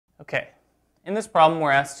Okay, in this problem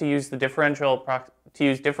we're asked to use the differential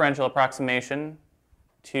approximation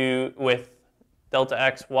with delta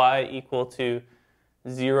x y equal to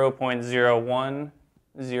 0.01,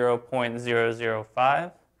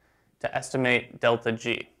 0.005 to estimate delta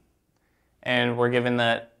g. And we're given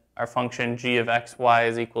that our function g of x, y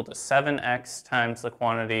is equal to 7x times the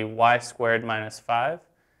quantity y squared minus 5,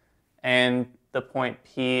 and the point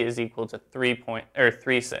P is equal to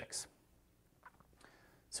 3.36.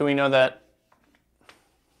 So we know that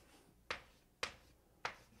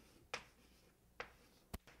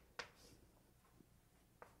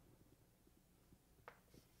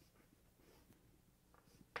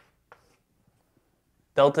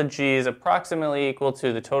delta g is approximately equal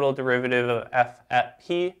to the total derivative of f at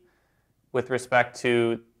P with respect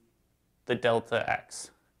to the delta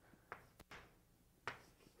x.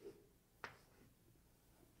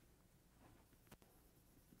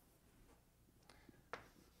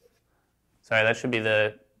 Sorry, that should be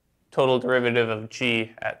the total derivative of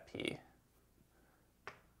g at P.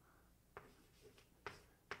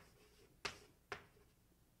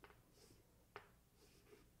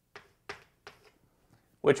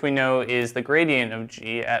 Which we know is the gradient of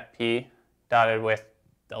g at P dotted with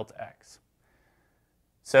delta x.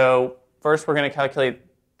 So first we're going to calculate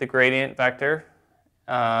the gradient vector.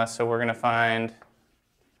 So we're going to find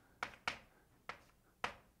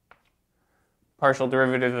partial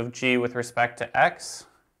derivative of g with respect to x.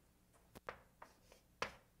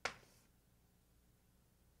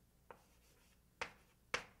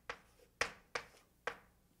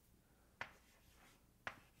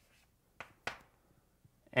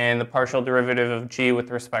 And the partial derivative of g with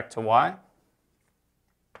respect to y.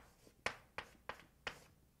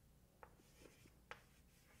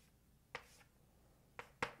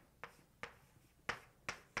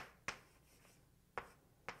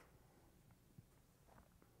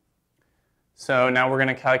 So now we're going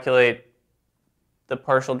to calculate the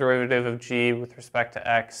partial derivative of g with respect to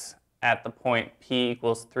x at the point P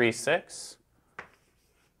equals 3, 6.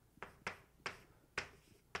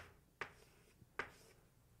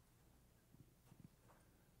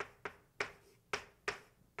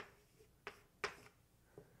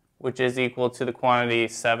 Which is equal to the quantity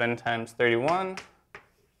 7 times 31,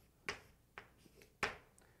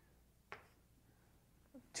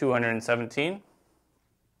 217.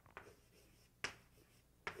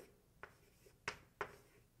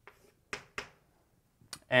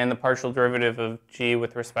 And the partial derivative of g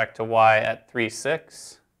with respect to y at 3,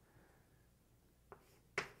 6.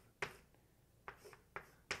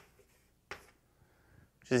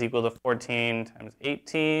 Which is equal to 14 times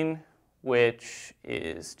 18, which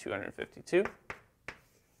is 252.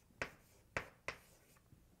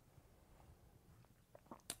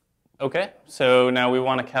 Okay, so now we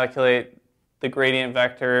want to calculate the gradient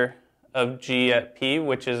vector of g at P,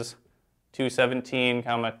 which is 217,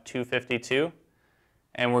 252.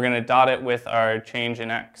 And we're going to dot it with our change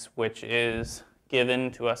in x, which is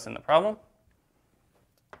given to us in the problem.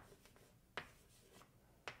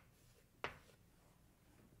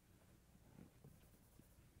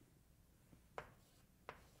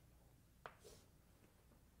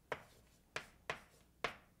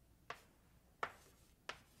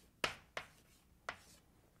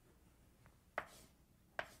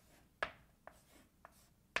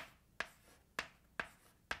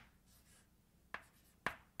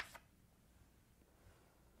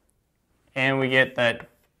 And we get that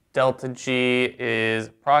delta g is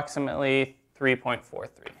approximately 3.43.